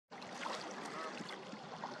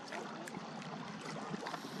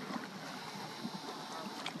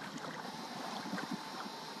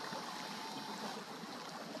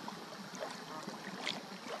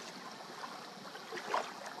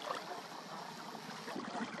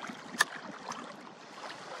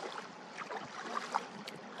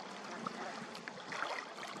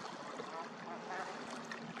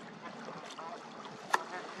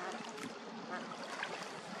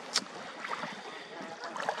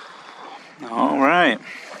Alright,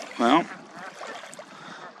 well,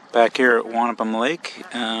 back here at Wanapum Lake.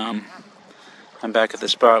 I'm back at the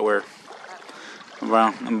spot where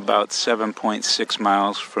I'm about 7.6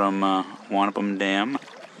 miles from Wanapum Dam.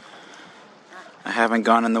 I haven't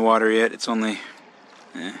gone in the water yet. It's only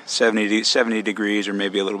 70 degrees, or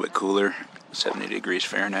maybe a little bit cooler. 70 degrees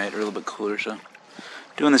Fahrenheit, or a little bit cooler. So,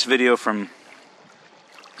 doing this video from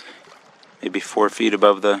maybe 4 feet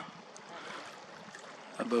above the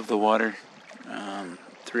water,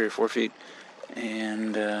 3 or 4 feet,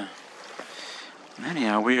 and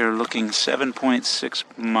anyhow, we are looking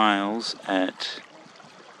 7.6 miles at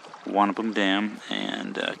Wanapum Dam,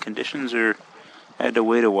 and conditions are. I had to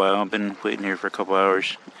wait a while. I've been waiting here for a couple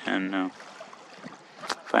hours, and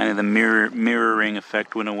finally the mirroring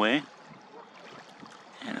effect went away,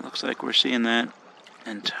 and it looks like we're seeing that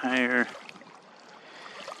entire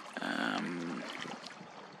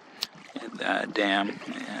dam,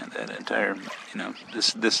 that entire,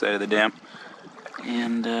 this side of the dam,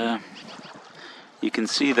 and you can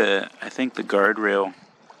see I think the guardrail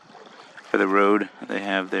for the road they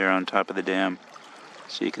have there on top of the dam,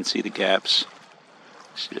 so you can see the gaps.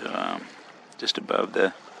 So, just above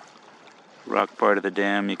the rock part of the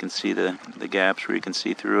dam, you can see the gaps where you can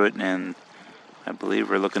see through it, and I believe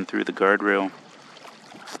we're looking through the guardrail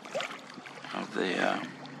of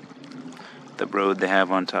the road they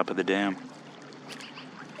have on top of the dam.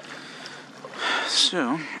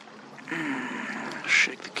 So,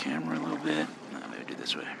 shake the camera a little bit. Maybe do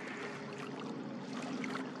this way.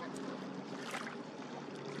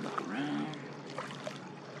 Look around.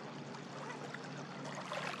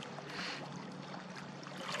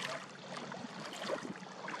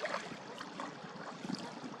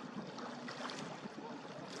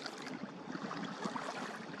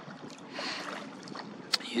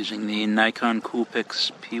 Using the Nikon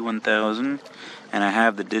Coolpix P1000, and I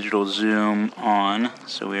have the digital zoom on,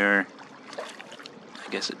 so we are, I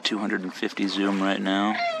guess, at 250 zoom right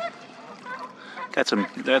now. Got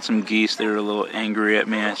some geese that are a little angry at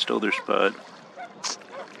me. I stole their spot,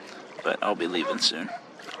 but I'll be leaving soon.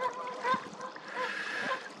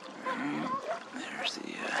 There's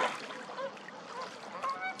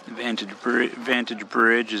the Vantage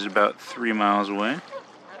Bridge is about 3 miles away.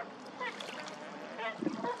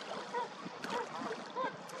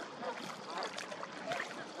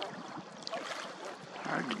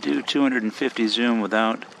 Hard to do 250 zoom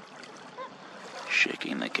without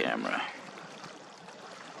shaking the camera.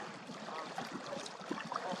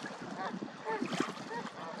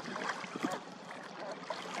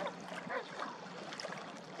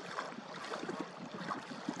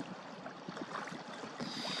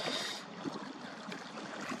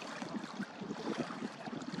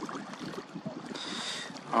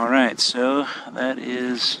 Alright, so that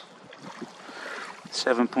is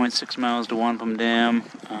 7.6 miles to Wanapum Dam,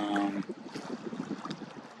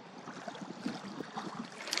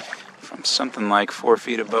 from something like 4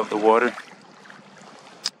 feet above the water.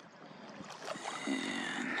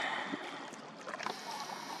 And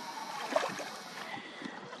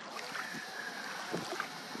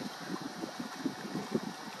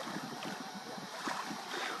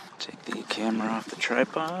take the camera off the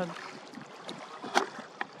tripod.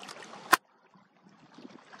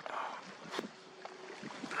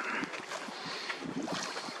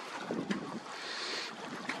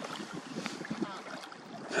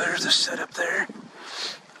 There's the setup there.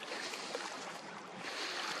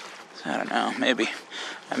 I don't know, maybe.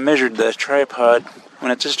 I measured the tripod.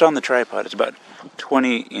 When it's just on the tripod, it's about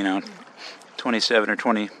 27 or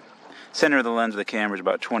 20. Center of the lens of the camera is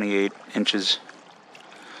about 28 inches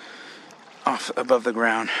off above the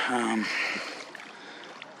ground.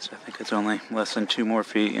 So I think it's only less than 2 more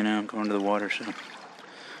feet, going to the water, so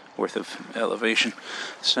worth of elevation.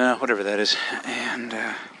 So whatever that is. And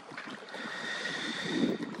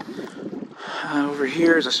over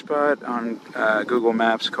here is a spot on Google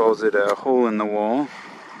Maps, calls it a hole in the wall.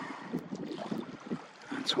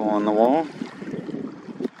 That's hole in the wall.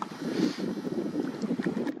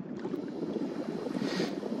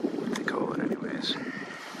 What they call it anyways.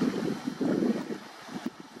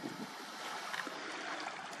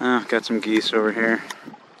 Got some geese over here.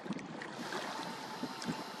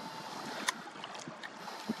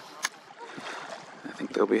 I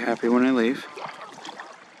think they'll be happy when I leave.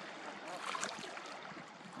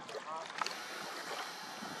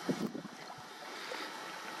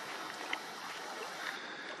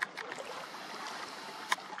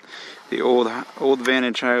 The old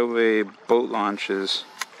Vantage Highway boat launch is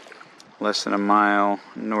less than a mile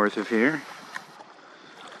north of here.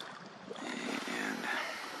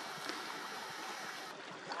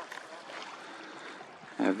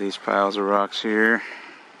 Have these piles of rocks here.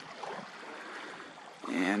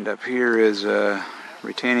 And up here is a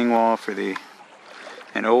retaining wall for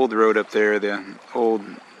an old road up there. A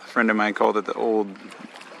friend of mine called it the old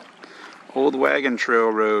wagon trail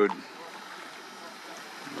road.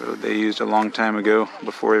 Road they used a long time ago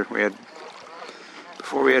before we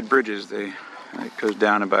had bridges. It goes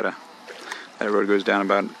down about that road goes down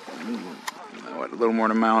about a little more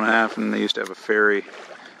than a mile and a half, and they used to have a ferry.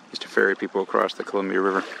 Used to ferry people across the Columbia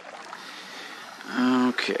River.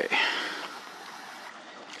 Okay.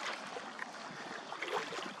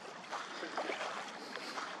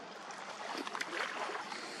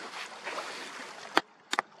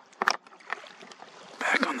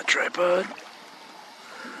 Back on the tripod.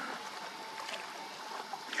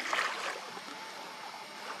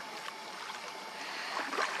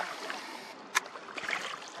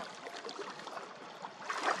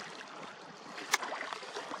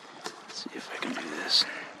 See if I can do this.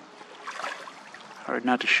 Hard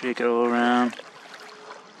not to shake it all around.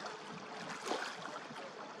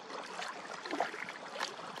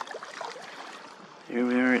 Here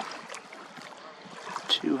we are at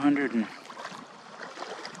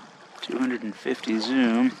 250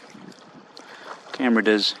 zoom. Camera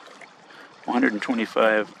does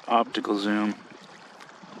 125 optical zoom.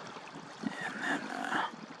 And then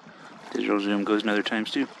digital zoom goes another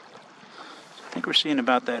times 2. I think we're seeing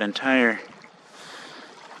about that entire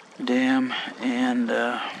dam and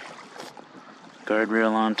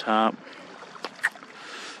guardrail on top.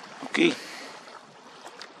 Okay.